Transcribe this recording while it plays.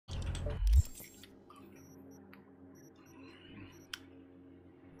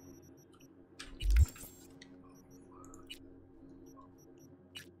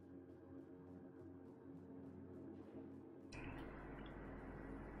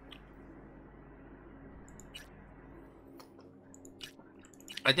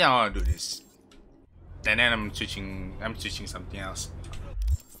I think I want to do this, and then I'm switching something else.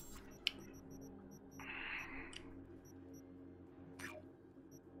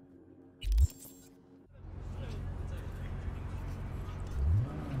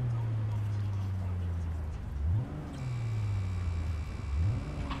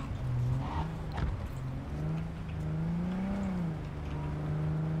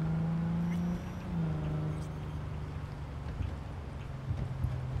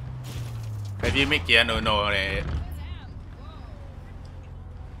 Have you make Keanu no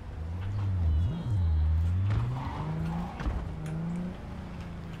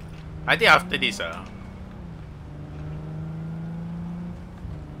I think after this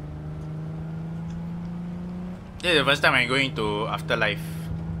this is the first time I'm going to Afterlife.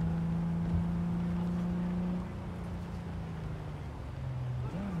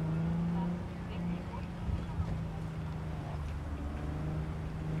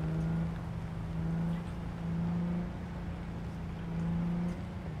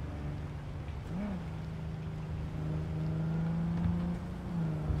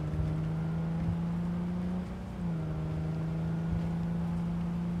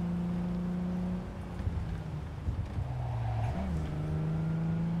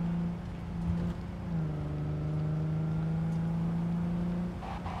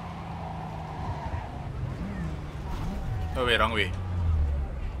 Oh wait, wrong way.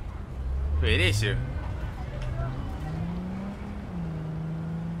 Wait, it is here.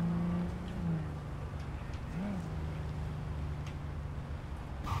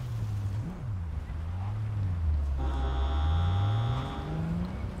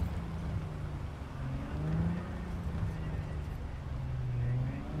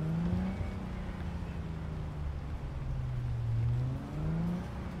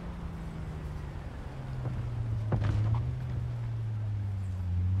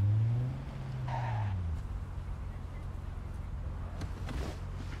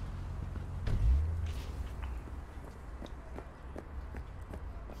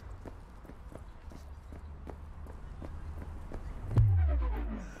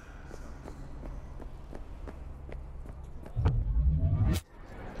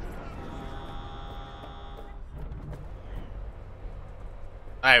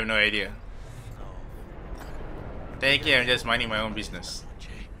 I have no idea. Thank you, I'm just minding my own business.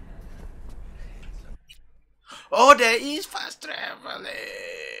 Oh, there is fast traveling!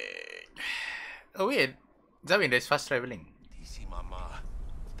 Oh wait, does that mean there's fast traveling?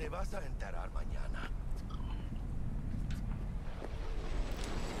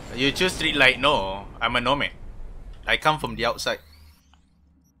 You choose street light? No, I'm a nomad. I come from the outside.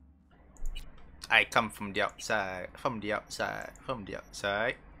 I come from the outside, from the outside, from the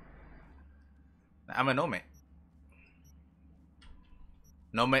outside. I'm a nomad.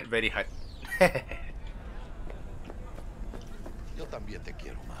 Nomad very hard. Yo también te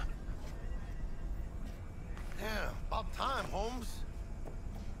quiero, ma. Yeah, about time, Holmes.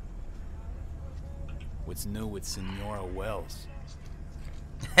 What's new with Senora Wells?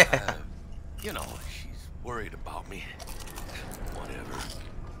 You know, she's worried about me. Whatever.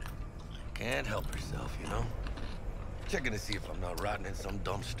 Can't help herself, you know? Checking to see if I'm not rotting in some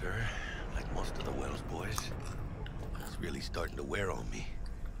dumpster, like most of the Wells boys. It's really starting to wear on me.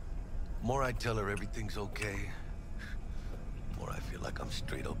 The more I tell her everything's okay, the more I feel like I'm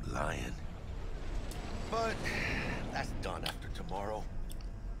straight up lying. But that's done after tomorrow.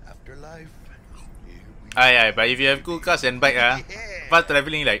 Afterlife. Yeah, but if you have cool cars and bike, fast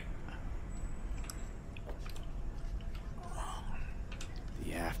traveling like.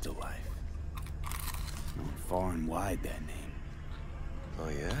 The afterlife. Known far and wide, that name. Oh,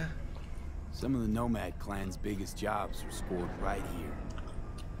 yeah? Some of the Nomad clan's biggest jobs were scored right here.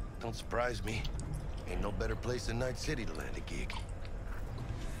 Don't surprise me. Ain't no better place than Night City to land a gig.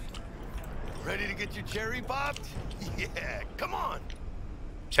 Ready to get your cherry popped? Yeah, come on!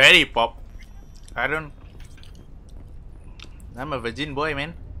 Cherry pop? I don't. I'm a virgin boy,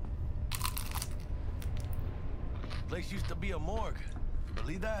 man. Place used to be a morgue.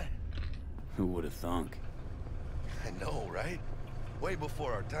 Believe that? Who would have thunk? I know, right? Way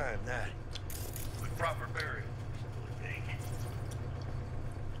before our time, that. With proper burial.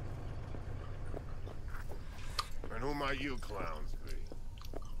 And who might you clowns be?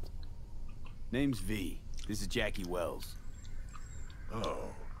 Name's V. This is Jackie Wells. Oh.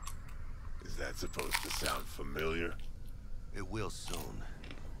 Is that supposed to sound familiar? It will soon.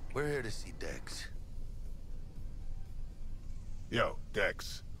 We're here to see Dex. Yo,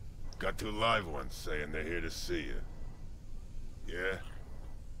 Dex. Got two live ones saying they're here to see you. Yeah?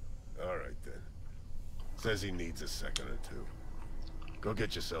 Alright then. Says he needs a second or two. Go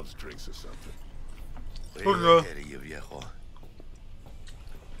get yourselves drinks or something. Way ahead of you, viejo.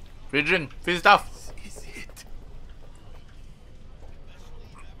 Free drink, free stuff. This is it.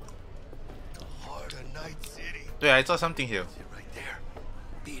 The heart of Night City. Yeah, I saw something here. Sit right there.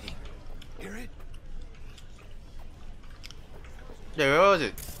 Beating. Hear it? Yeah, where was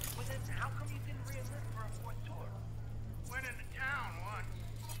it? Well, then how come you didn't re-enlist for a fourth tour? Went into town once.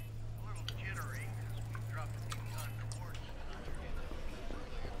 A little jittery because we dropped a big gun towards.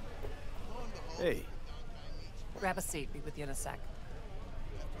 Hey, Grab a seat. Be with you in a sec.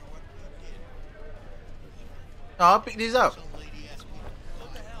 Oh, I'll pick this up.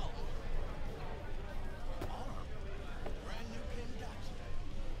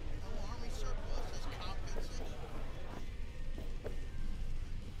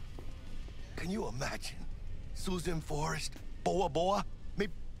 Can you imagine? Susan Forrest, Boa Boa,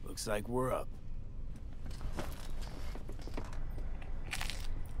 maybe. looks like we're up.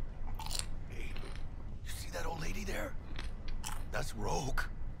 Hey, you see that old lady there? That's Rogue.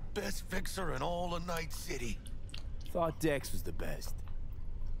 Best fixer in all of Night City. Thought Dex was the best.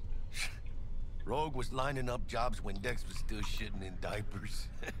 Rogue was lining up jobs when Dex was still shitting in diapers.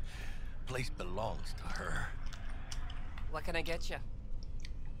 Place belongs to her. What can I get you?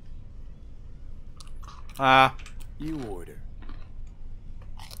 You order.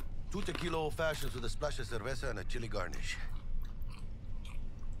 2 tequila old fashions with a splash of cerveza and a chili garnish.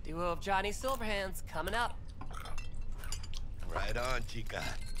 Duo of Johnny Silverhands coming up. Right on, chica.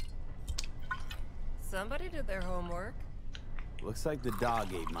 Somebody did their homework. Looks like the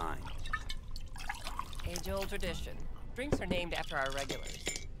dog ate mine. Age-old tradition. Drinks are named after our regulars.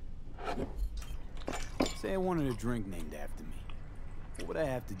 Say I wanted a drink named after me. What would I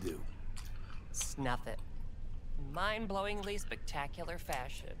have to do? Snuff it. Mind-blowingly spectacular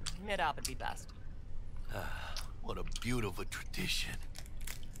fashion. Mid-op would be best. What a beautiful tradition.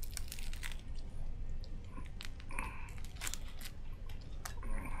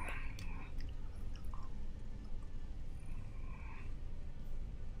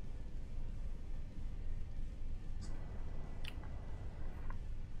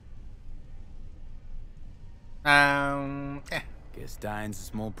 Guess dying's a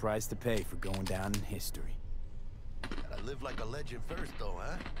small price to pay for going down in history. Gotta live like a legend first, though,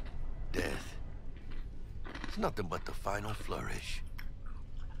 huh? Death. It's nothing but the final flourish.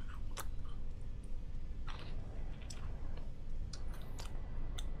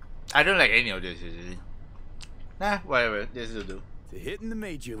 I don't like any of this usually. Nah, whatever. This will do. To hitting the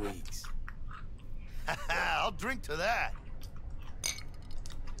major leagues. I'll drink to that.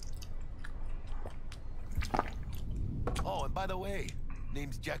 Oh, and by the way,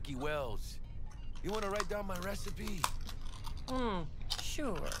 name's Jackie Wells. You want to write down my recipe?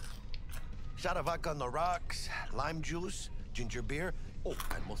 Sure. Shot of vodka on the rocks, lime juice, ginger beer. Oh,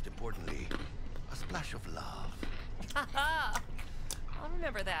 and most importantly, a splash of love. Haha! I'll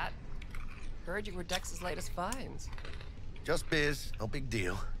remember that. Heard you were Dex's latest finds. Just biz, no big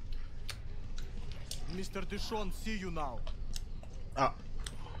deal. Mr. Dishon, see you now. Oh,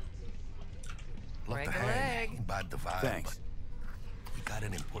 Love Break the a hang, leg. bad the vibe. Thanks. But we got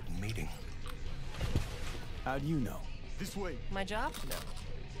an important meeting. How do you know? This way. My job to know.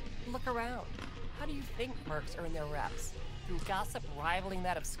 Look around. How do you think mercs earn their reps? Through gossip rivaling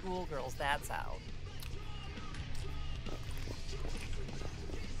that of schoolgirls, that's how.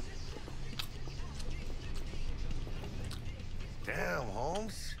 Damn,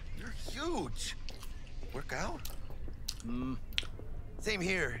 Holmes. You're huge. Work out? Same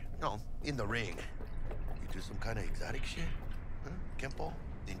here. No, in the ring. You do some kind of exotic shit? Huh? Kempo?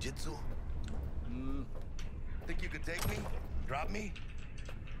 Ninjutsu? Think you could take me? Drop me?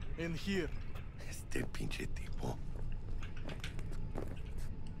 In here. Este pinche tipo.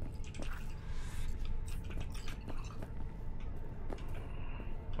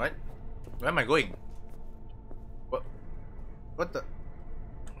 what? Where am I going? What? What the?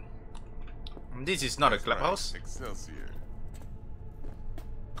 This is not a clubhouse. Excelsior.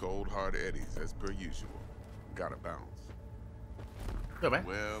 Cold hard eddies as per usual. Gotta bounce. Yo, man.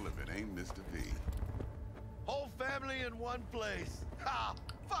 Well, if it ain't Mr. V. Whole family in one place. Ha!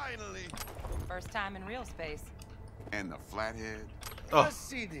 Finally! First time in real space. And the flathead. Oh. Let's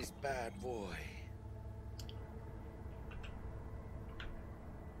see this bad boy.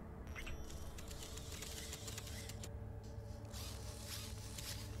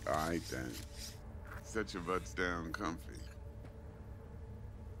 Alright then. Set your butts down comfy.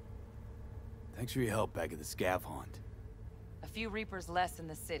 Thanks for your help back at the scav hunt. A few Reapers less in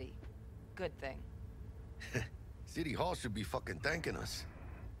the city. Good thing. City Hall should be fucking thanking us.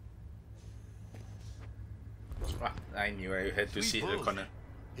 Ah, I knew I had to see the corner.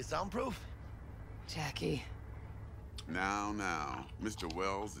 It's soundproof? Jackie. Now, Mr.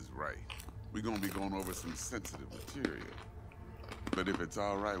 Wells is right. We're gonna be going over some sensitive material. But if it's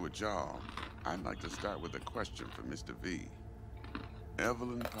all right with y'all, I'd like to start with a question for Mr. V.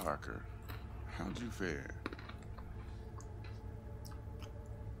 Evelyn Parker, how'd you fare?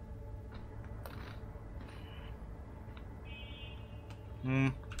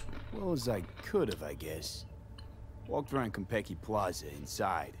 Well as I could have, I guess. Walked around Konpeki Plaza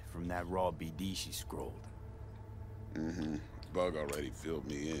inside from that raw BD she scrolled. Bug already filled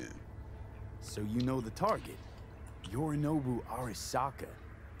me in. So you know the target. Yorinobu Arasaka,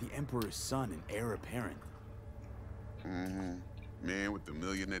 the Emperor's son and heir apparent. Man with the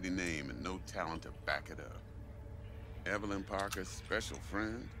millionaire name and no talent to back it up. Evelyn Parker's special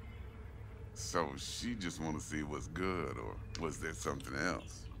friend? So she just want to see what's good, or was there something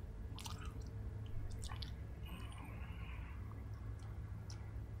else?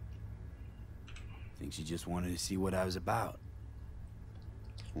 Think she just wanted to see what I was about.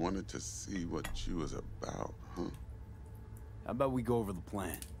 Wanted to see what you was about, huh? How about we go over the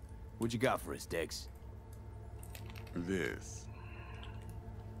plan? What you got for us, Dex? This.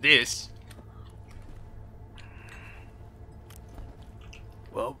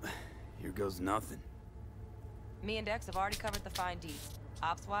 Well, here goes nothing. Me and Dex have already covered the fine deeds.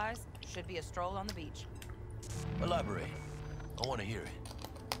 Ops-wise, should be a stroll on the beach. Elaborate. I want to hear it.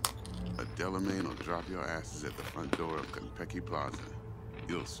 A Delamain will drop your asses at the front door of Konpeki Plaza.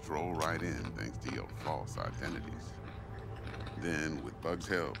 You'll stroll right in thanks to your false identities. Then, with Bug's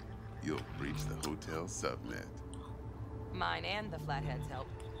help, you'll breach the hotel subnet. Mine and the Flathead's help.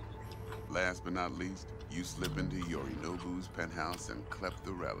 Last but not least, you slip into Yorinobu's penthouse and clep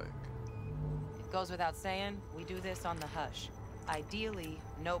the relic. Goes without saying, we do this on the hush. Ideally,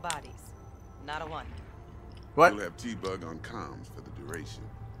 no bodies. Not a one. What? You'll have T-Bug on comms for the duration.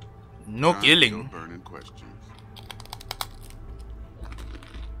 No Time killing. for your burning questions.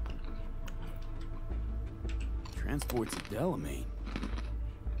 Transport's a Delamain.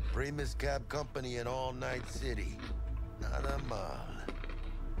 Primus Cab Company in All Night City. Not a mal.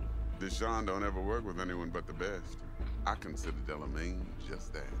 Deshaun don't ever work with anyone but the best. I consider Delamain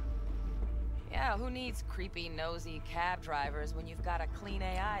just that. Yeah, who needs creepy, nosy cab drivers when you've got a clean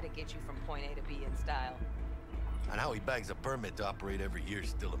AI to get you from point A to B in style? And how he bags a permit to operate every year is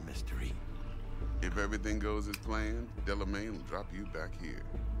still a mystery. If everything goes as planned, Delamain will drop you back here.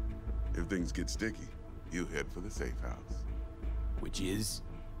 If things get sticky, you head for the safe house. Which is?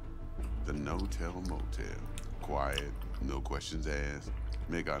 The no-tell motel. Quiet, no questions asked.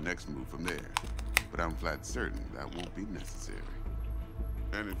 Make our next move from there. But I'm flat certain that won't be necessary.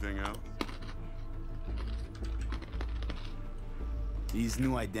 Anything else? These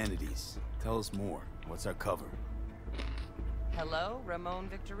new identities. Tell us more. What's our cover? Hello, Ramon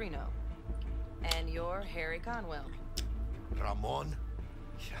Victorino. And you're Harry Conwell. Ramon?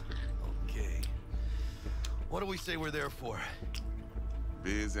 Yeah, okay. What do we say we're there for?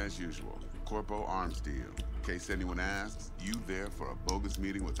 Biz as usual. Corpo arms deal. In case anyone asks, you there for a bogus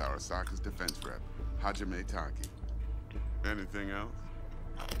meeting with Arasaka's defense rep, Hajime Taki. Anything else?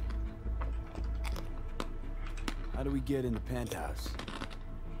 How do we get in the penthouse?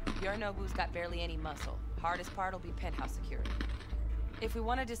 Yorinobu's got barely any muscle. Hardest part will be penthouse security. If we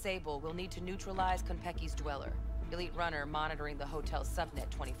want to disable, we'll need to neutralize Konpeki's dweller. Elite runner monitoring the hotel's subnet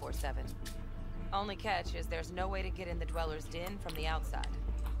 24/7. Only catch is there's no way to get in the dweller's den from the outside.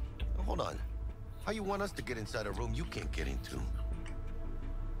 Hold on. How you want us to get inside a room you can't get into?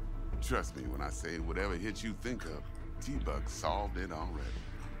 Trust me when I say whatever hit you think of, T-Bug solved it already.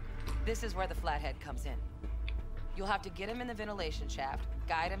 This is where the Flathead comes in. You'll have to get him in the ventilation shaft,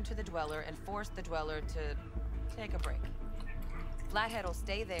 guide him to the dweller, and force the dweller to take a break. Flathead will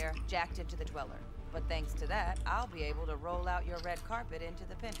stay there, jacked into the dweller. But thanks to that, I'll be able to roll out your red carpet into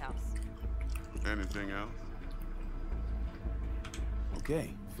the penthouse. Anything else?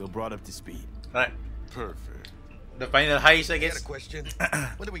 Okay, feel brought up to speed. Alright, Perfect. the final heist, I I got guess. a question.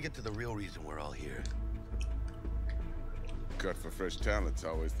 When do we get to the real reason we're all here? Cut for fresh talent's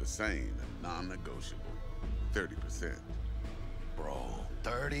always the same and non-negotiable. 30%. Bro,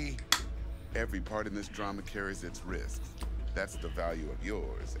 30? Every part in this drama carries its risks. That's the value of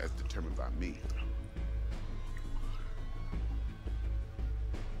yours, as determined by me.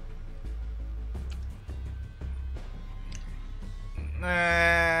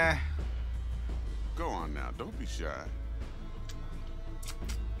 Go on now, don't be shy.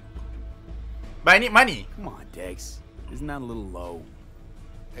 But I need money. Come on, Dex. Isn't that a little low?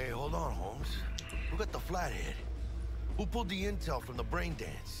 Hey, hold on, Holmes. Who got the Flathead? Who pulled the intel from the brain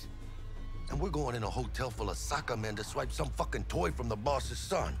dance? And we're going in a hotel full of soccer men to swipe some fucking toy from the boss's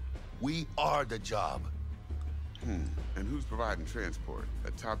son. We are the job. And who's providing transport?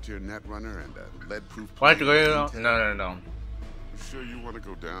 A top-tier net runner and a lead-proof What plane going with on? intel? No. You sure you want to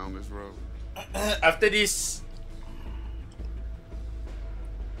go down this road? After this.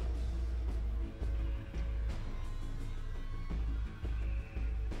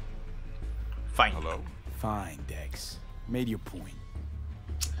 Fine. Hello? Fine, Dex. Made your point.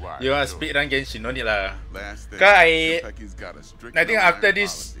 Why? You want to sure. speed run Genshin, no need lah. Last thing, Kai, Kentucky's got a strict I think no-iron after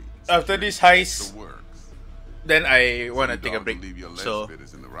this, policy. after this Security heist, checks the works. then I Some wanna take a dogs break. will leave your lead So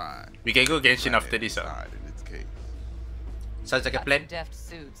spitters in the ride. we can go Genshin after Flathead this. inside in its case. Sounds like a Got plan. some deft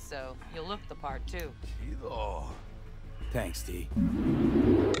suits, so you'll look the part too. Chido. Thanks, T.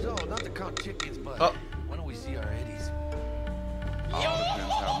 So, not to count chickens, but Oh. why don't we see our Eddies? All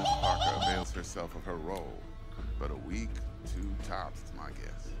depends how Miss Parker avails herself of her role. But a week, 2 tops is my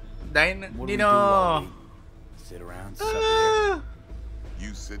guess. What do we do while Dino. we sit around, suck air? Ah.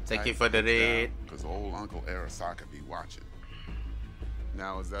 You sit Thank tight, you for the raid. because old Uncle Arasaka be watching.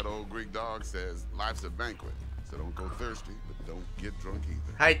 Now, as that old Greek dog says, life's a banquet. So don't go thirsty, but don't get drunk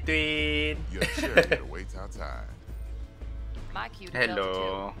either. Hi, twin. Your cheerleader waits outside. My cue to Hello. Delta 2.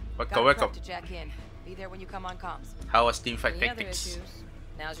 Welcome, Got welcome. prep to jack in. Be there when you come on comms. How was Teamfight Any other Tactics? issues?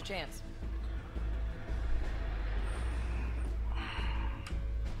 Now's your chance.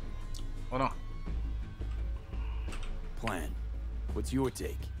 Oh no. Plan. What's your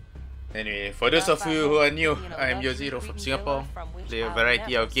take? Anyway, for those of you who are new, I am YoZero from Singapore. Play a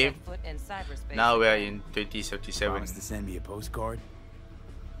variety of game. Now we are in 2077. Promise to send me a postcard?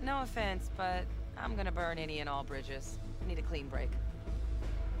 No offense, but I'm gonna burn any and all bridges. Need a clean break.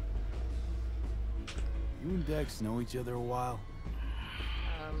 You and Dex know each other a while?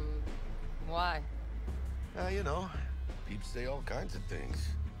 Why? You know, peeps say all kinds of things.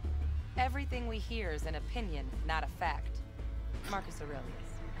 Everything we hear is an opinion, not a fact. Marcus Aurelius,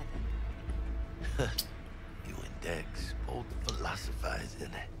 I think. You and Dex both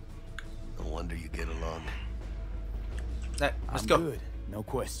philosophizing. No wonder you get along. Let's I'm go. good. No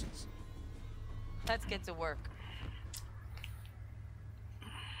questions. Let's get to work.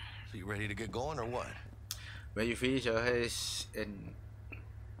 So you ready to get going or what? When you finish your heist and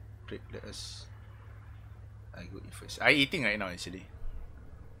break, let us. I go eat first. I eating right now actually.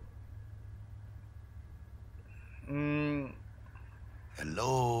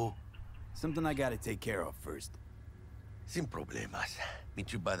 Hello? Something I gotta take care of first. Sin problemas.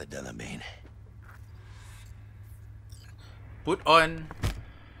 Meet you by the Delamain. Put on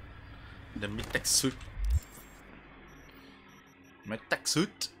the mid-tech suit. Mid-tech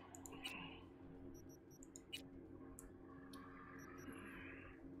suit.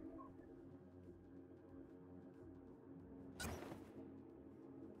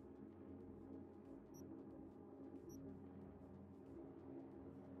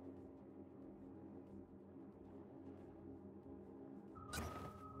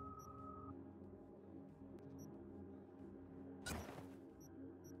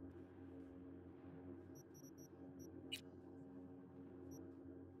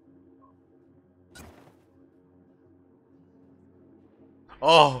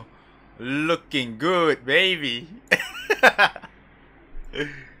 Oh, looking good, baby.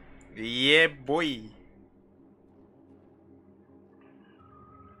 Yeah, boy.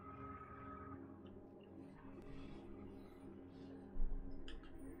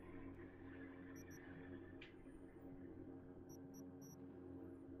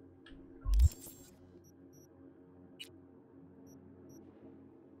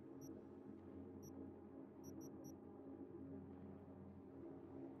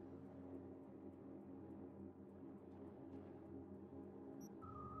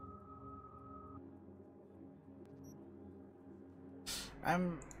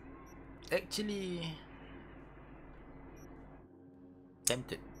 I'm actually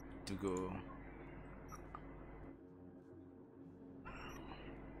tempted to go.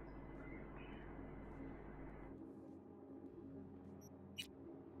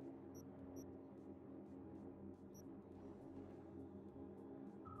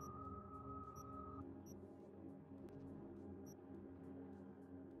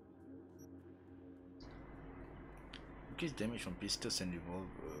 Increase damage from pistols and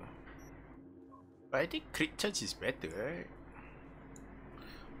revolver. But I think crit charge is better, right?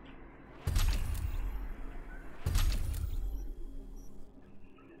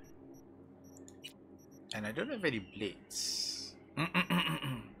 And I don't have any blades.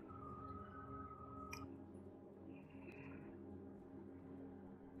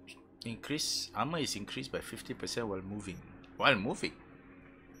 Increase armor is increased by 50% while moving. While moving.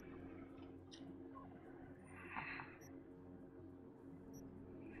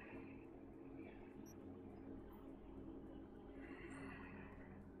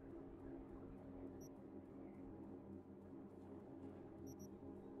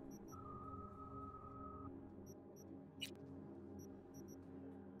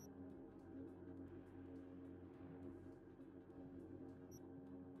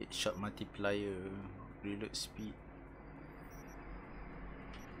 Shot multiplier, reload speed.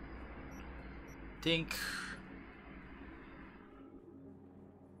 Think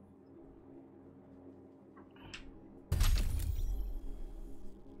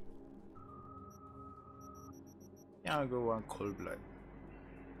yeah, I'll go one cold blood.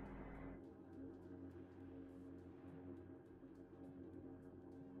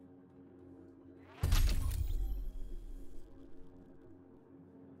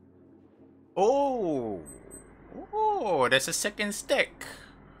 Oh, there's a second stack.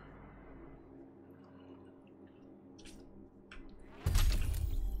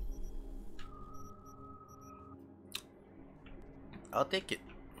 I'll take it.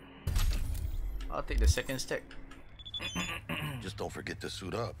 I'll take the second stack. Just don't forget to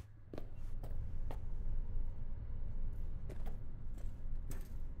suit up.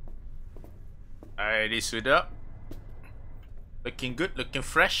 Alrighty, suit up. Looking good, looking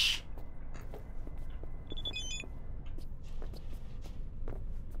fresh.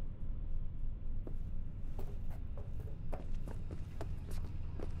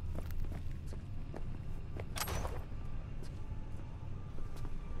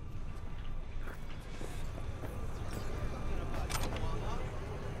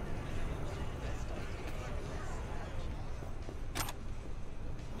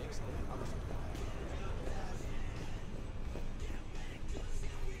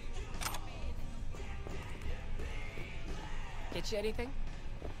 Get you anything?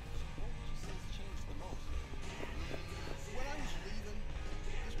 When I was leaving,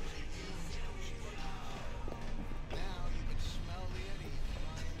 this was a huge construction. Now you can smell the eddies.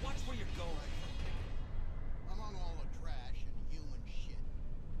 Watch where you're going. Among all the trash and human shit.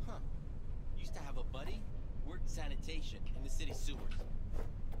 Huh. Used to have a buddy, worked sanitation in the city sewers.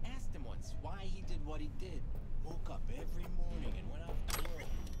 Asked him once why he did what he did. Woke up every morning and went out to work.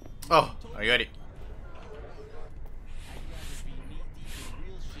 Oh, I got it. I'd rather be knee-deep in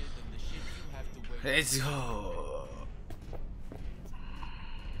real shit than the shit you have to wait. Let's go.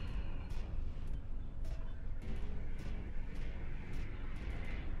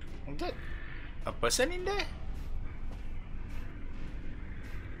 That a person in there?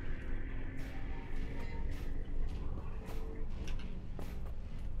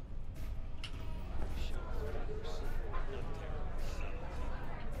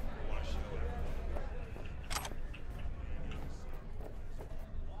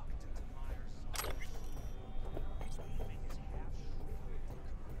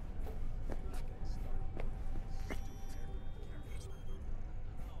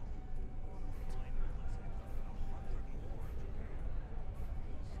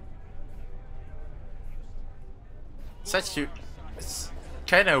 It's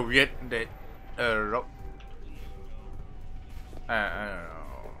kind of weird that rock. I don't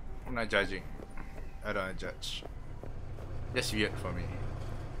know. I'm not judging. I don't judge. Just weird for me.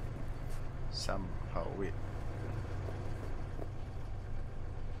 Somehow weird.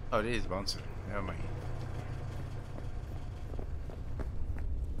 Oh, this is bouncer. Never mind.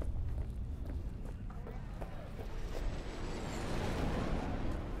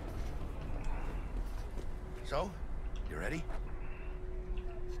 So, you ready?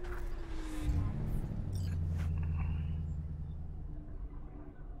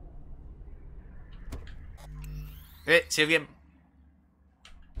 Hey, save game.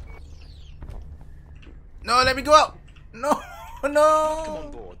 No, let me go out. No, Come no.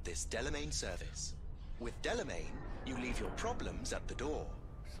 on board this Delamain service. With Delamain, you leave your problems at the door.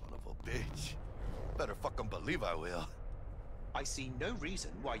 Son of a bitch. Better fucking believe I will. I see no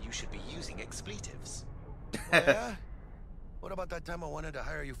reason why you should be using expletives. Oh, yeah? What about that time I wanted to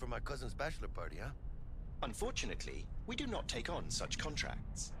hire you for my cousin's bachelor party, huh? Unfortunately, we do not take on such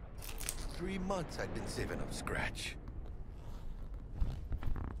contracts. 3 months I'd been saving up scratch.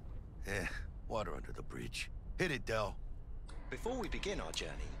 Eh, water under the bridge. Hit it, Del. Before we begin our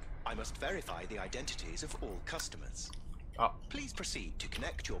journey, I must verify the identities of all customers. Oh, Please proceed to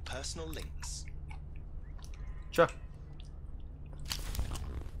connect your personal links. sure.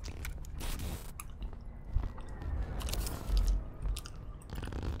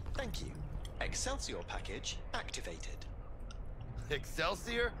 Thank you. Excelsior package activated.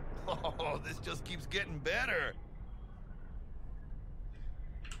 Excelsior? Oh, this just keeps getting better.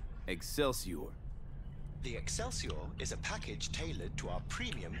 Excelsior. The Excelsior is a package tailored to our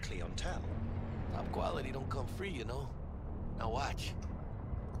premium clientele. Top quality don't come free, you know. Now watch.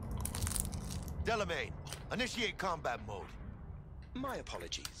 Delamain, initiate combat mode. My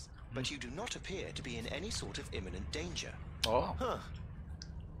apologies, but you do not appear to be in any sort of imminent danger. Oh, Huh.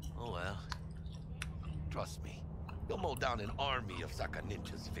 Oh well. Trust me. You'll mow down an army of Saka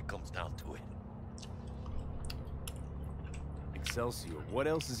ninjas if it comes down to it. Excelsior, what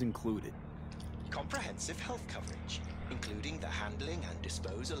else is included? Comprehensive health coverage, including the handling and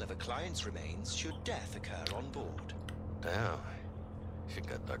disposal of a client's remains should death occur on board. Damn. Shit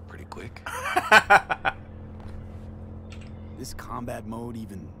got dark pretty quick. This combat mode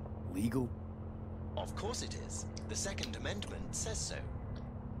even legal? Of course it is. The Second Amendment says so.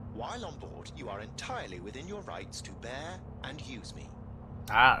 While on board, you are entirely within your rights to bear and use me.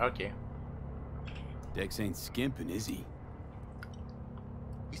 Ah, okay. Dex ain't skimping, is he?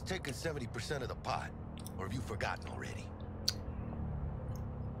 He's taking 70% of the pot. Or have you forgotten already?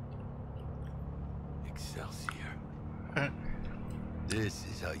 Excelsior. This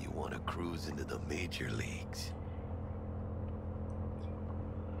is how you want to cruise into the major leagues.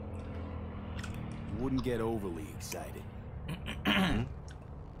 Wouldn't get overly excited.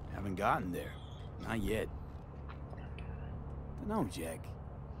 Haven't gotten there. Not yet. Dunno, Jack.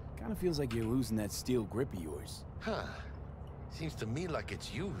 Kinda feels like you're losing that steel grip of yours. Huh. Seems to me like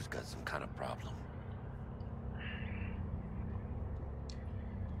it's you who's got some kind of problem.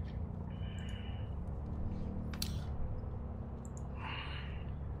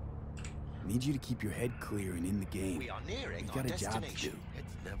 Need you to keep your head clear and in the game. We are nearing You've our got a job to do. destination.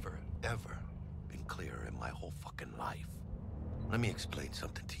 It's never, ever been clearer in my whole fucking life. Let me explain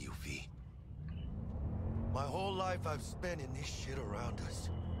something to you, V. My whole life I've spent in this shit around us.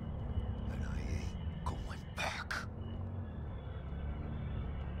 And I ain't going back.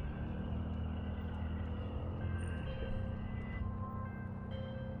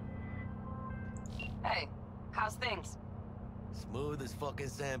 Hey, how's things? Smooth as fucking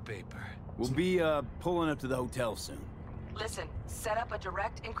sandpaper. We'll be, pulling up to the hotel soon. Listen, set up a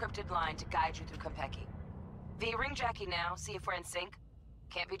direct encrypted line to guide you through Konpeki. V, ring Jackie now, see if we're in sync.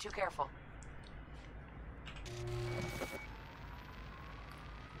 Can't be too careful.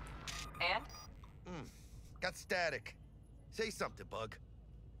 And? Got static. Say something, Bug.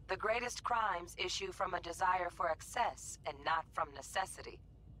 The greatest crimes issue from a desire for excess and not from necessity.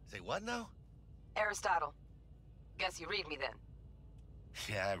 Say what now? Aristotle. Guess you read me then.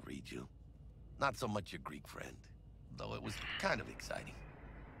 Yeah, I read you. Not so much your Greek friend. Though it was kind of exciting.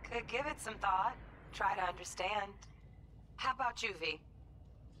 Could give it some thought. Try to understand. How about you, V?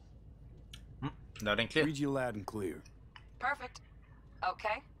 Loud and clear. Read you loud and clear. Perfect.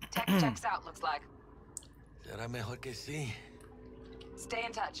 Okay. Tech checks out, looks like. Será mejor que sí. Stay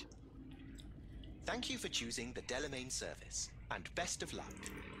in touch. Thank you for choosing the Delamain service, and best of luck.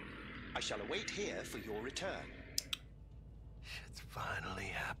 I shall await here for your return. Shit's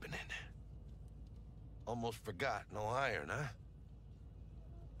finally happening. Almost forgot, no iron, huh?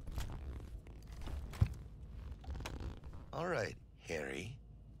 All right, Harry.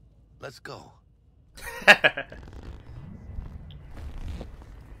 Let's go.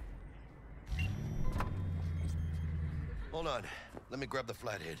 Hold on. Let me grab the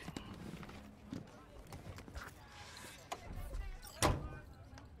flathead.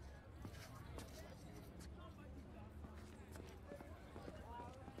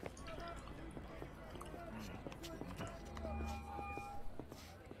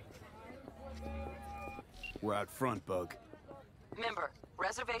 We're out front, Bug. Remember,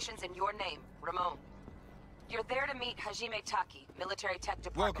 reservations in your name, Ramon. You're there to meet Hajime Taki, military tech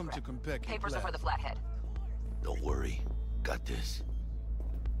department. Welcome to Konpeki. Papers are for the flathead. Don't worry. Got this.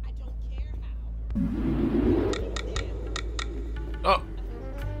 I don't care how. Oh,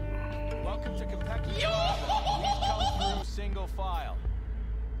 Welcome to Konpeki. Please come through single file.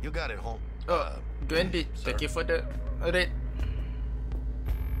 You got it, home. Gwendy, thank you for the raid.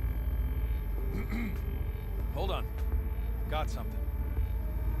 Hold on. Got something.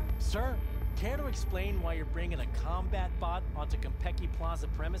 Sir, care to explain why you're bringing a combat bot onto Konpeki Plaza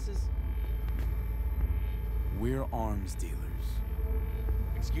premises? We're arms dealers.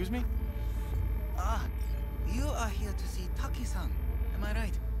 Excuse me? Ah, you are here to see Taki-san. Am I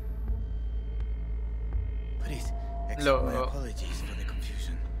right? Please, accept my apologies for the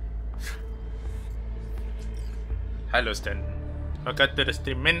confusion. Hello, Stan. Welcome to the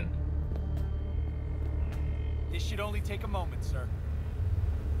stream, man. This should only take a moment, sir.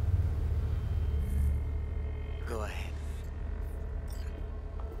 Go ahead.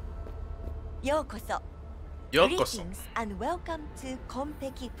 Yokoso. Yokoso. Greetings and welcome to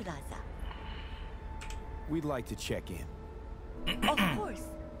Konpeki Plaza. We'd like to check in. Of course.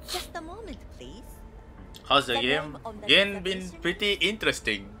 Just a moment, please. How's the The game? name of the Game been reservation pretty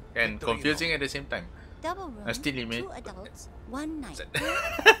interesting and confusing at the same time. Double room, I'm still in 2 adults, 1 night.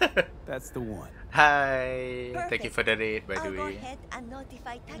 That's the one. Hi. Thank you for the raid, by the I'll go way. ahead and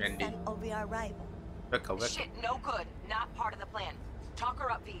notify Randy. Taki-san of your arrival. Welcome, welcome. Shit, no good. Not part of the plan. Talk her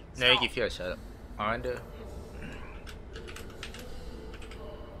up, V. No, I give you a shout out. Under.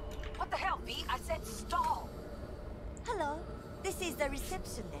 What the hell, V? I said stall. Hello, this is the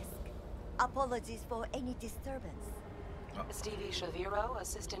reception desk. Apologies for any disturbance. Stevie Shaviro,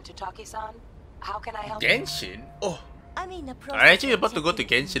 assistant to Taki-san. How can I help Genshin? Oh. I'm in a I'm actually about to go to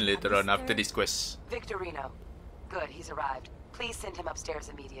Genshin later on after this quest. Victorino. Good, he's arrived. Please send him upstairs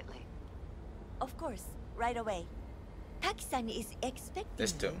immediately. Of course, right away. Taki-san is expecting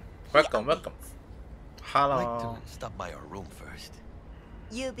Let's do. you. Welcome, welcome. Hello. I'd like to stop by our room first.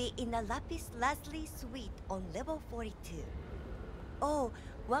 You'll be in the Lapis Lazuli suite on level 42. Oh,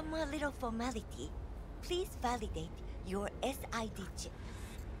 one more little formality. Please validate your SID chip.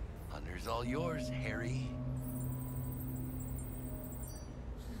 Honor's all yours, Harry.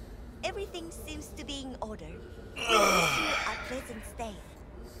 Everything seems to be in order. We wish you a pleasant stay.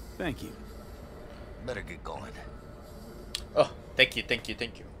 Thank you. Better get going. Oh, thank you. Thank you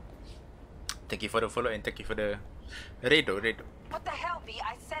for the follow and thank you for the redo. What the hell, V?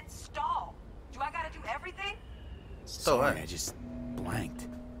 I said stall. Do I gotta do everything? Sorry, I just blanked.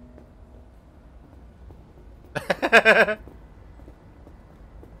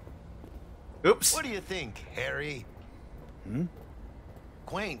 Oops. What do you think, Harry? Hmm?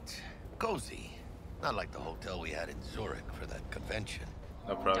 Quaint, cozy. Not like the hotel we had in Zurich for that convention.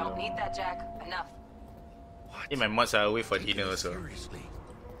 No problem. Don't need that, Jack. Enough. Hey, my mods are away for dinner also. Seriously.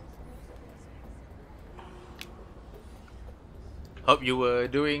 Hope you were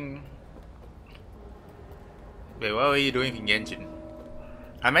doing. Wait, what were you doing in Genshin?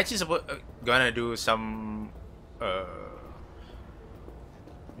 I'm actually gonna do some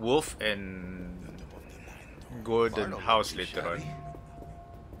Wolf and Golden House later on.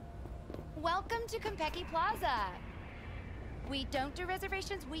 Welcome to Konpeki Plaza. We don't do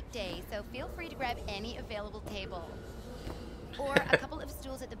reservations weekdays, so feel free to grab any available table. Or a couple of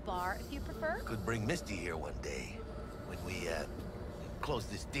stools at the bar if you prefer. Could bring Misty here one day when we close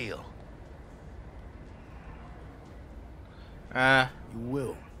this deal. You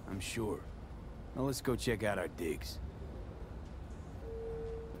will, I'm sure. Now let's go check out our digs.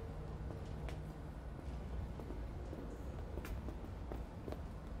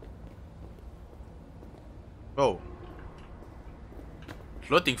 Oh.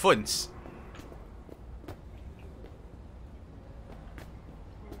 Floating phones.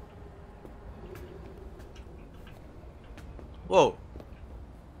 Whoa.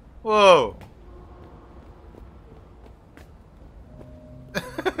 Whoa. You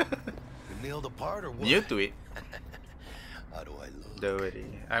nailed apart or what? New to it. How do I look? Don't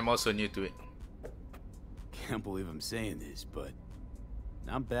worry. I'm also new to it. Can't believe I'm saying this, but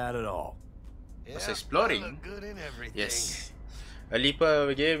not bad at all. Was Yeah, exploring. I look good in everything. Yes. A leap of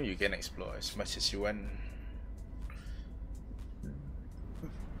a game, you can explore as much as you want.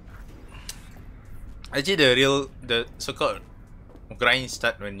 Actually, the so-called grind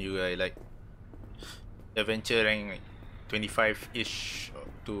start when you are like adventure rank like 25-ish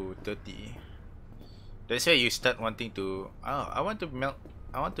to 30. That's why you start wanting to. Oh, I want to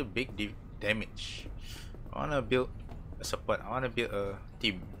big damage. I want to build a support. I want to build a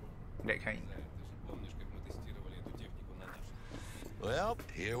team. That kind. Well,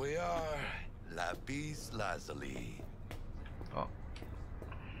 here we are. Lapis Lazuli. Oh.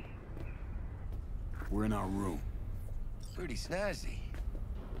 We're in our room. Pretty snazzy.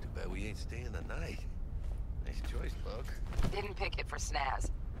 Too bad we ain't staying the night. Nice choice, Buck. Didn't pick it for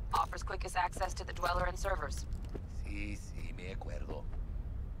snaz. Offers quickest access to the Dweller and servers. Sí, me acuerdo.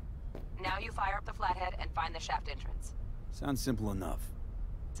 Now you fire up the flathead and find the shaft entrance. Sounds simple enough.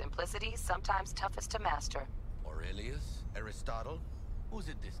 Simplicity, sometimes toughest to master. Aurelius? Aristotle? Who's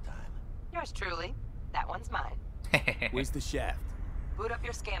it this time? Yours truly. That one's mine. Where's the shaft? Boot up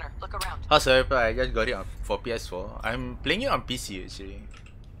your scanner. Look around. Oh, sorry, but I just got it for PS4. I'm playing it on PC actually.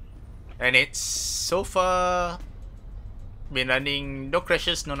 And it's so far been running no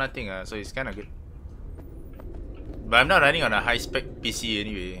crashes, no nothing, so it's kinda good. But I'm not running on a high spec PC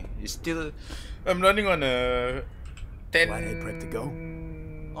anyway. It's still I'm running on a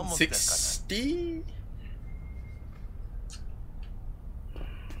 1060.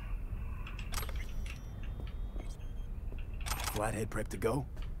 Flathead prep to go?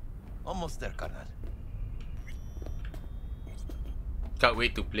 Almost there, carnal. Can't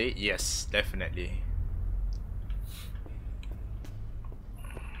wait to play. Yes, definitely.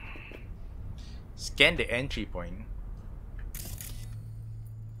 Scan the entry point.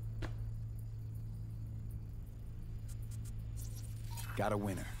 Got a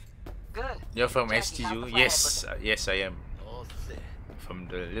winner. Good. You're from Jackie, how's the STU? flathead Yes, looking? yes I am. Oh, from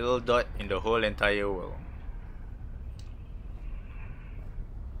the little dot in the whole entire world.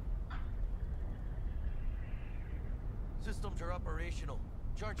 Systems are operational.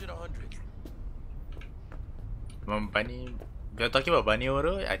 Charge it 100. Bunny, you're talking about Bunny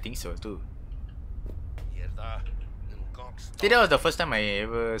Oro? I think so too. Mierda, little cock's I think that was the first time I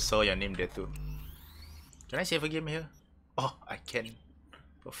ever saw your name there too. Can I save a game here? Oh, I can.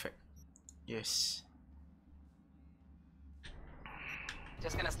 Perfect. Yes.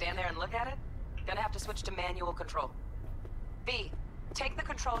 Just gonna stand there and look at it? Gonna have to switch to manual control. V, take the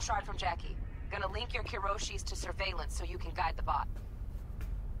control shard from Jackie. Gonna link your Kiroshis to surveillance so you can guide the bot.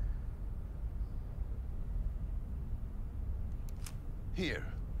 Here.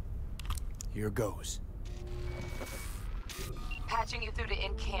 Here goes. Patching you through to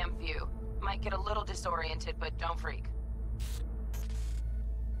in-cam view. Might get a little disoriented, but don't freak.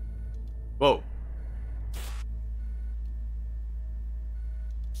 Whoa.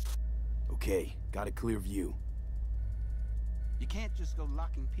 Okay, got a clear view. You can't just go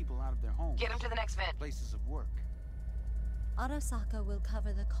locking people out of their homes. Get them to the next vent. Places of work. Arasaka will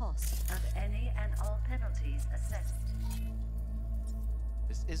cover the cost of any and all penalties assessed.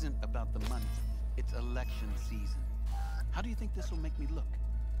 This isn't about the money. It's election season. How do you think this will make me look?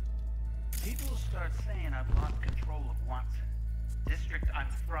 People will start saying I've lost control of Watson. District I'm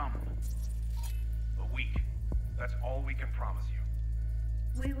from. A week. That's all we can promise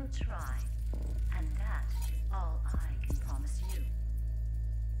you. We will try. And that is all I can promise you.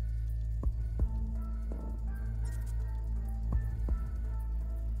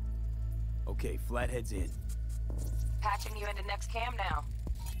 Okay, Flathead's in. Patching you into next cam now.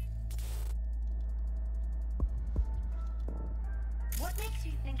 What makes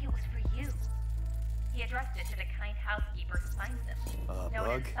you think it was for you? He addressed it to the kind housekeeper who finds him. Note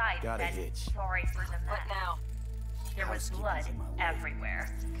Bug, inside got a said, hitch. sorry for the mess. What now? There was blood everywhere.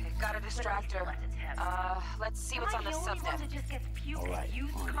 Okay, gotta distract her. Let's see what's on the Am I the only one subnet. that just gets puke All right, and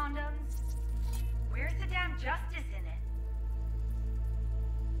used on it. condoms? Where's the damn justice in it?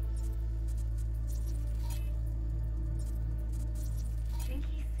 Think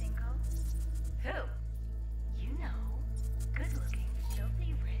he's single? Who? You know. Good looking,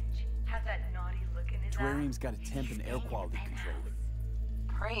 filthy rich, has that naughty look in his Terrarium's got a temp and air quality controller.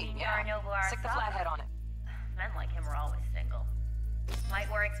 Preem, yeah. Stick the flathead on it. Men like him are always single.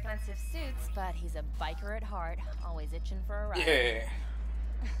 Might wear expensive suits, but he's a biker at heart, always itching for a ride. Yeah.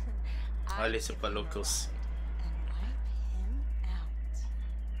 I listen for locals.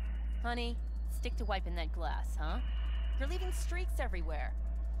 Honey, stick to wiping that glass, huh? You're leaving streaks everywhere.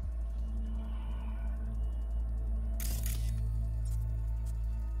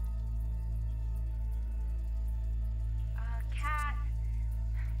 Cat,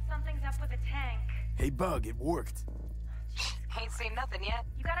 something's up with the tank. Hey, Bug, it worked. Ain't seen nothing yet.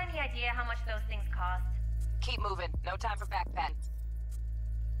 You got any idea how much those things cost? Keep moving. No time for backpatting.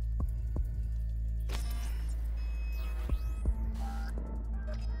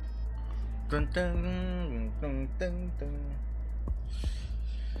 Dun, dun, dun, dun, dun.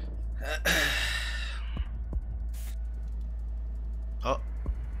 Oh.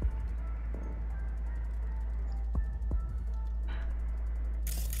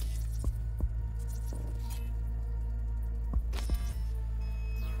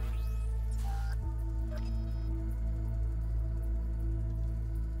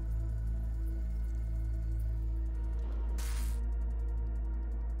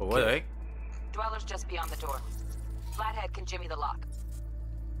 Oh, what the heck? Dweller's just beyond the door. Flathead can jimmy the lock.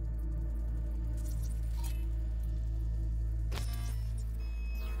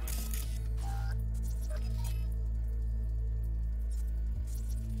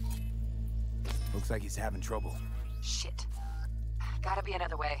 Looks like he's having trouble. Shit. Gotta be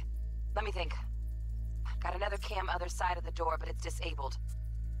another way. Let me think. Got another cam other side of the door, but it's disabled.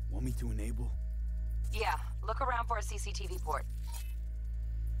 Want me to enable? Yeah, look around for a CCTV port.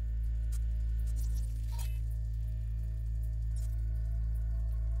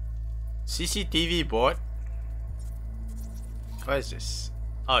 CCTV board? What is this?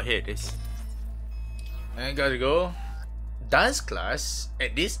 Oh, here it is. I gotta go. Dance class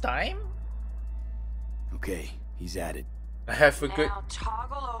at this time? Okay, he's at it. I have a good Now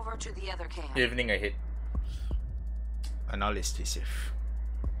toggle over to the other cam. evening ahead. Analyst is safe.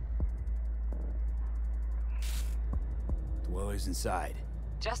 Dweller's inside.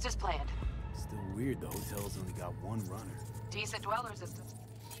 Just as planned. Still weird the hotel's only got one runner. Decent dwellers is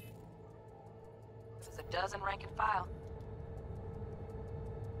a dozen rank and file.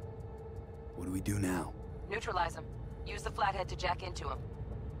 What do we do now? Neutralize him. Use the flathead to jack into him.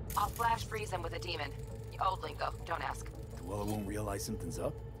 I'll flash freeze him with a demon. Old lingo, don't ask. Dweller won't realize something's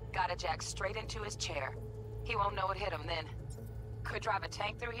up? Gotta jack straight into his chair. He won't know it hit him then. Could drive a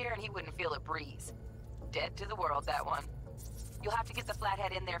tank through here and he wouldn't feel a breeze. Dead to the world, that one. You'll have to get the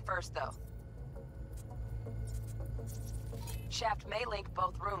flathead in there first, though. Shaft may link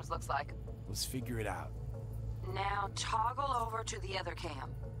both rooms, looks like. Let's figure it out. Now toggle over to the other cam.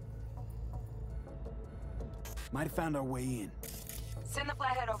 Might have found our way in. Send the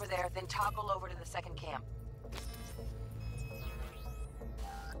flathead over there, then toggle over to the second cam.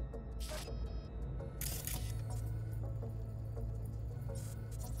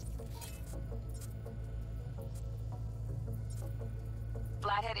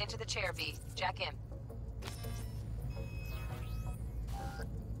 Flathead into the chair, V. Jack in.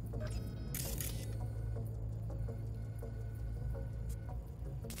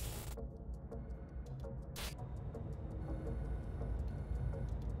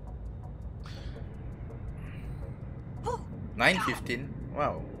 Whew. 9:15.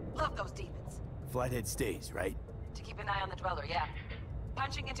 Wow. Love those demons. Flathead stays, right? To keep an eye on the Dweller, yeah.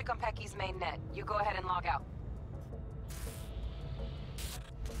 Punching into Konpeki's main net. You go ahead and log out.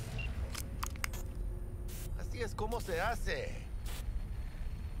 Así es como se hace.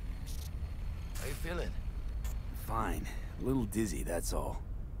 How you feeling? Fine. A little dizzy, that's all.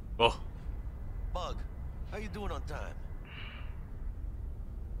 Oh. Bug, how you doing on time?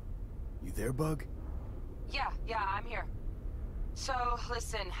 You there, Bug? Yeah, I'm here. So,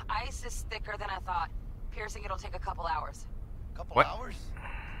 listen, ice is thicker than I thought. Piercing it'll take a couple hours. Couple hours?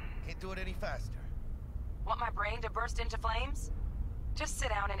 Can't do it any faster. Want my brain to burst into flames? Just sit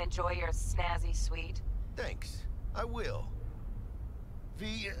down and enjoy your snazzy sweet. Thanks. I will.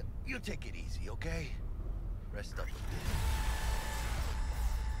 V, you take it easy, okay? Rest up a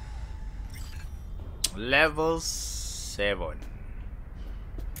bit. Level 7.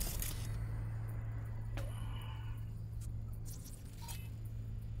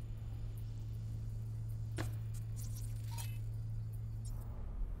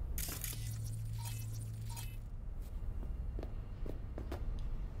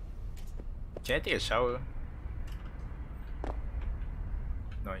 Can I take a shower?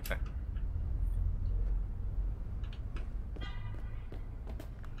 No, you can't.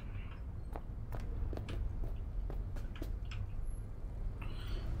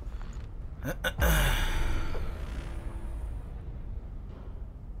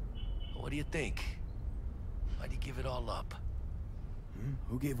 What do you think? Why'd you give it all up?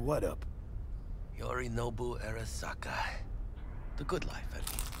 Who gave what up? Yorinobu Arasaka. The good life, I mean.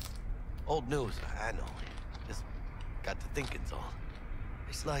 Old news, I know. Just got to thinking's all.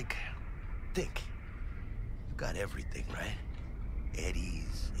 It's like, think. You got everything, right?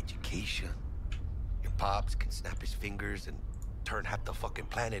 Eddies, education. Your pops can snap his fingers and turn half the fucking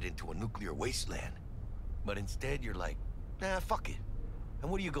planet into a nuclear wasteland. But instead, you're like, nah, fuck it. And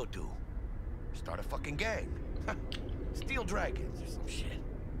what do you go do? Start a fucking gang. Steal dragons or some shit.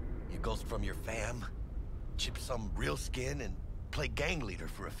 You ghost from your fam, chip some real skin, and play gang leader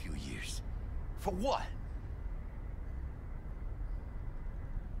for a few years. For what?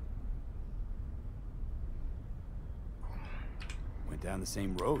 Went down the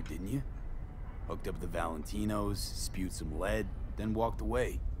same road, didn't you? Hooked up the Valentinos, spewed some lead, then walked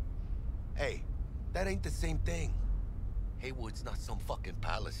away. Hey, that ain't the same thing. Haywood's not some fucking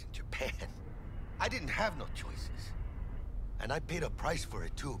palace in Japan. I didn't have no choices. And I paid a price for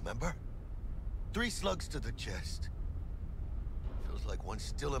it too, remember? 3 slugs to the chest. Feels like one's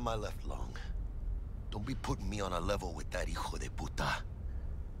still in my left lung. Don't be putting me on a level with that hijo de puta.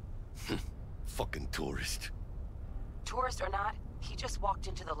 Fucking tourist. Tourist or not, he just walked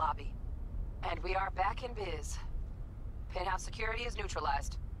into the lobby. And we are back in biz. Penthouse security is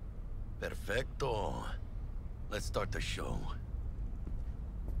neutralized. Perfecto. Let's start the show.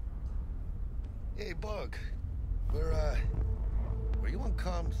 Hey, Bug. Were you on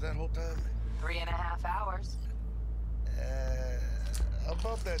comms that whole time? 3.5 hours. How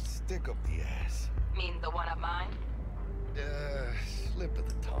about that stick up the ass? Mean the one up mine? Slip of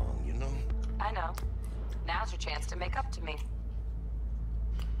the tongue, you know? I know. Now's your chance to make up to me.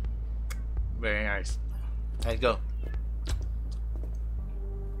 Very nice. Let's go.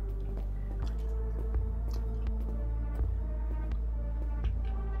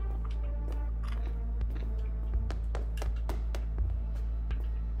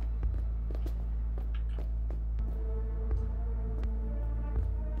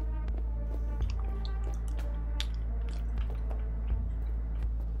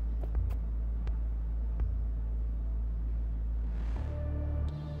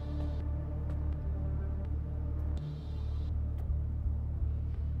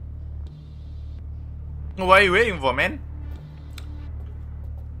 What are you waiting for, man?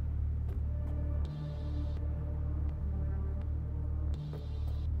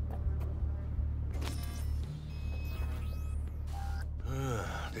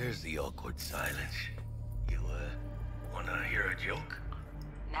 There's the awkward silence. You, wanna hear a joke?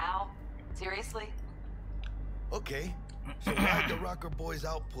 Now? Seriously? Okay. So why'd the Rocker Boy's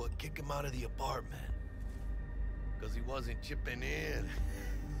output kick him out of the apartment? Because he wasn't chipping in.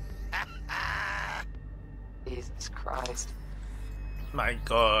 Jesus Christ. My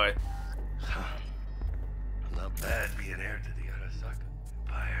God. Not bad being heir to the Arasaka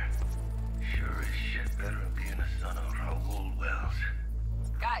Empire. Sure as shit better than being a son of Raoul Wells.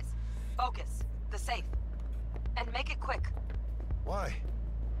 Guys, focus. The safe. And make it quick. Why?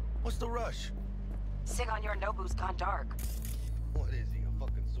 What's the rush? Sigon Yorinobu's gone dark. What is he, a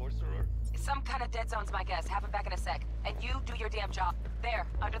fucking sorcerer? Some kind of dead zone's my guess. Have him back in a sec. And you do your damn job. There,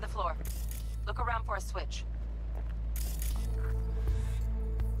 under the floor. Look around for a switch.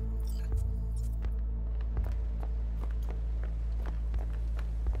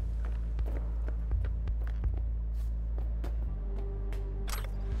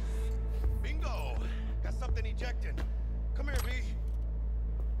 Bingo! Got something ejecting. Come here, V.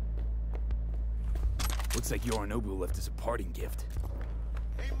 Looks like Yorinobu left us a parting gift.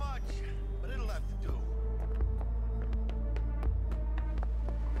 Ain't much, but it'll have to do.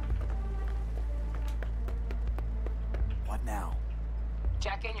 What now?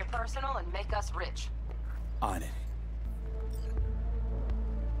 Jack in your personal and make us rich. On it.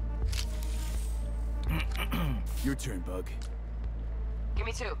 Your turn, Bug. Give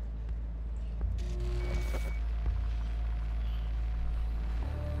me 2.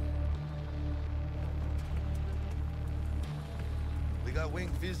 We got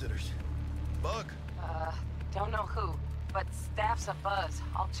winged visitors. Bug. Don't know who, but staff's a buzz.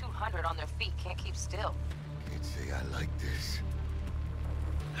 All 200 on their feet, can't keep still. Can't say I like this.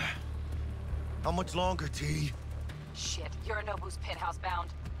 How much longer, T? Shit, Yorinobu's penthouse bound.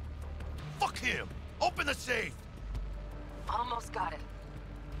 Fuck him! Open the safe! Almost got it.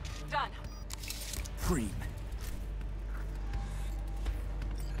 Done. Preem.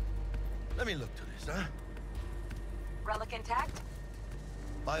 Let me look to this, huh? Relic intact?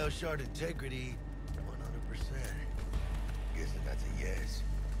 Bioshard integrity, 100%. Guessing that's a yes.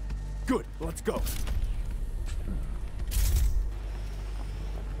 Good, let's go.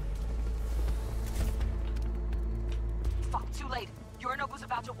 Fuck, too late. Yorinobu's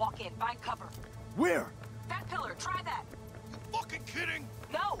about to walk in. Find cover. Where? That pillar, try that. You fucking kidding?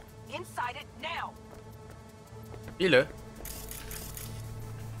 No! Inside it, now! Bila?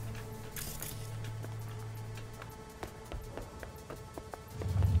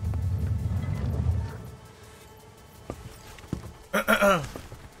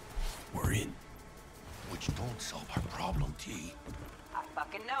 We're in. Which don't solve our problem, T. I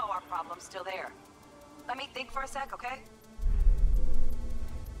fucking know our problem's still there. Let me think for a sec, okay?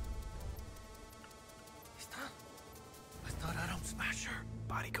 I thought Atom Smasher.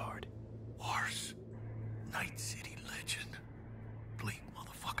 Bodyguard. Wars. Night City legend. Bleak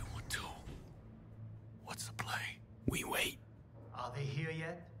motherfucking one too. What's the play? We wait. Are they here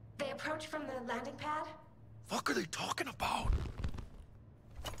yet? They approach from the landing pad? Fuck are they talking about?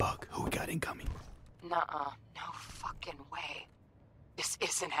 Bug, who we got incoming? Nuh-uh. No fucking way. This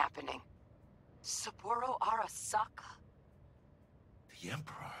isn't happening. Saburo Arasaka? The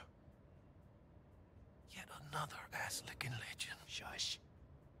Emperor. Yet another ass-licking legend. Shush.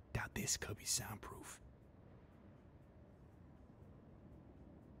 Doubt this could be soundproof.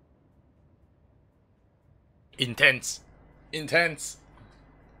 Intense. Intense.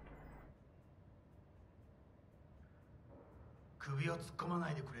 首を突っ込ま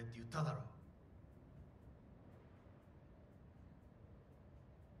ないでくれって言っただろ。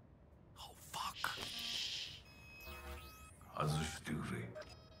Oh fuck. 外してくれ。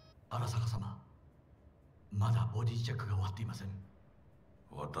荒坂様、まだボディチェックが終わっていません。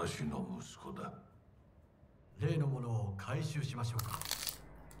私の息子だ。例のものを回収しましょうか。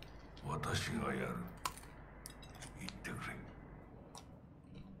私がやる。言ってくれ。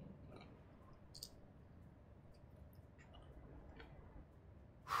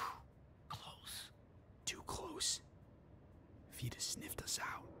Close. Too close. If he'd have sniffed us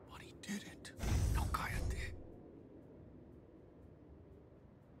out. But he didn't. No cállate.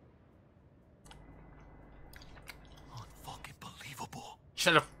 Unfucking believable.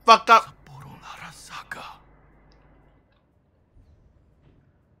 Shut the fuck up. Saburo Arasaka.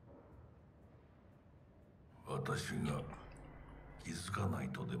 私が気づかない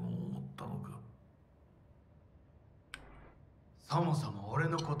とでも思ったのか。そもそも俺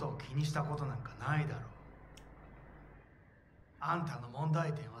のことを気にしたことなんかないだろう。あんたの問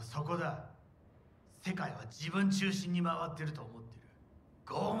題点はそこだ。世界は自分中心に回ってると思ってる。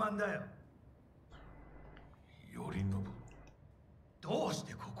傲慢だよ。頼信。どうし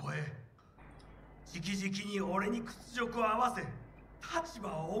てここへ直々に俺に屈辱を合わせ立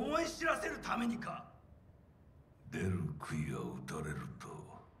場を思い知らせるためにか。出る杭は打たれると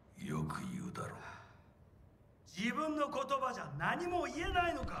よく言うだろう。自分の言葉じゃ何も言えな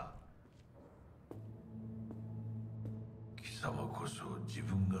いのか。貴様こそ自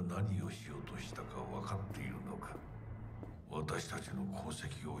分が何をしようとしたか分かっているのか。私たちの功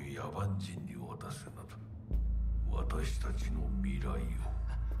績を野蛮人に渡すなど、私たちの未来を。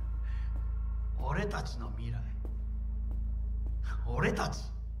俺たちの未来。俺たち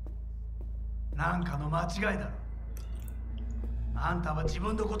なんかの間違いだろ。あんたは自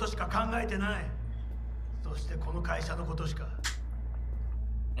分のことしか考えてない。そしてこの会社のことしか。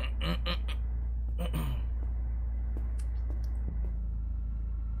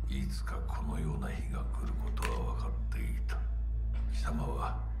いつかこのような日が来ることは分かっていた。貴様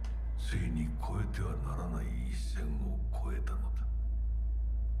はついに越えてはならない一線を越えたのだ。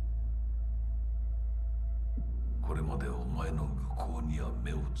これまでお前の愚行には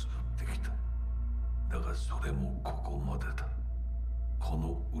目をつぶってきた。だがそれもここまでだ。こ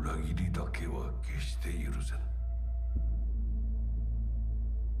の裏切りだけは決して許せん。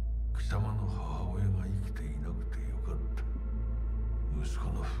貴様の母親が生きていなくてよかった。息子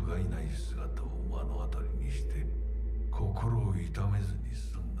の不甲斐ない姿を目の当たりにして心を痛めずに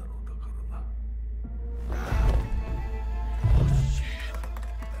済んだのだからな。こ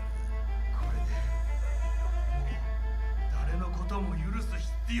れで誰のことも許す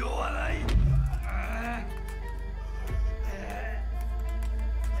必要はない。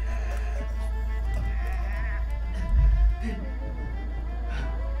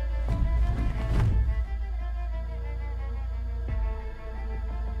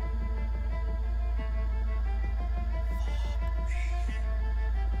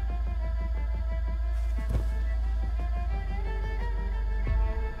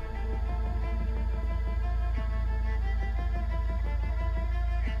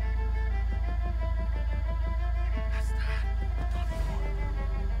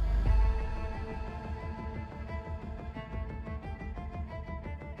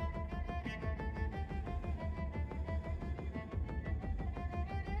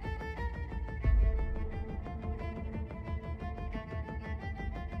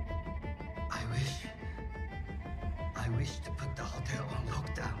I wish to put the hotel on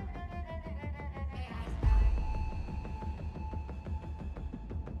lockdown.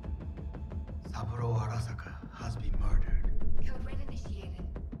 Saburo Arasaka has been murdered. Code Red initiated.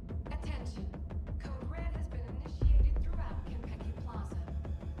 Attention. Code Red has been initiated throughout Kenpeki Plaza.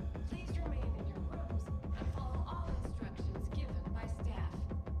 Please remain in your rooms and follow all instructions given by staff.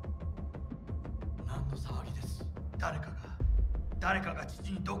 何の騒ぎです。誰かが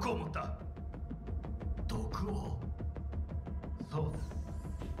父に毒を持った。毒を。そう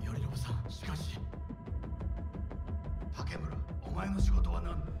頼信さん。しかし竹村、お前の仕事は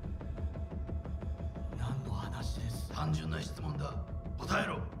何だ。何の話です。単純な質問だ。答え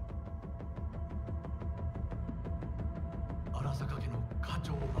ろ。荒坂家の課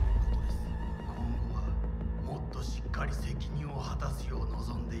長を守ることです。今後はもっとしっかり責任を果たすよう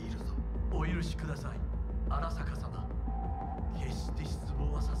望んでいるぞ。お許しください、荒坂様。決して失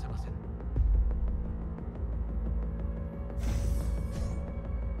望はさせません。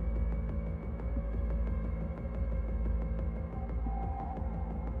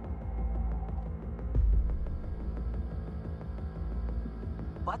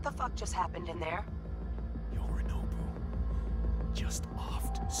What the fuck just happened in there? Yorinobu just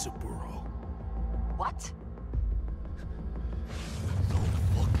offed Saburo. What?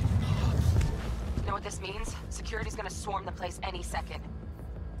 Know what this means? Security's gonna swarm the place any second.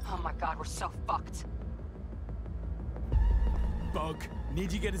 Oh my god, we're so fucked. Bug, need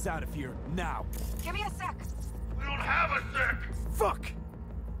to get us out of here, now. Give me a sec. We don't have a sec. Fuck!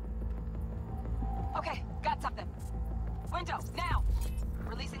 Okay, got something. Window, now!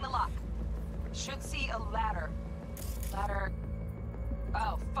 Releasing the lock. Should see a ladder. Ladder...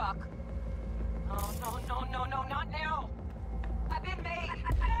 Oh, fuck. Oh, no, not now! I've been made!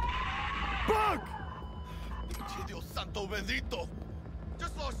 Bug! Pinche Dios santo bendito!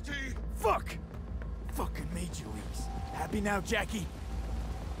 Just lost T! Fuck! Fucking Major Leagues. Happy now, Jackie?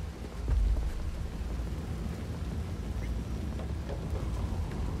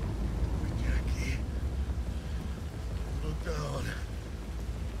 Jackie. Look down.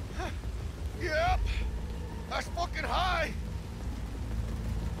 Yep! That's fucking high!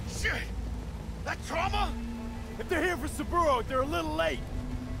 Shit! That trauma? If they're here for Saburo, they're a little late.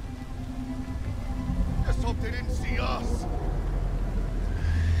 Just hope they didn't see us.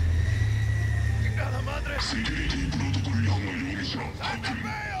 Chingada madre! Security protocol違反の容疑者発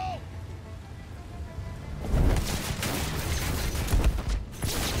見。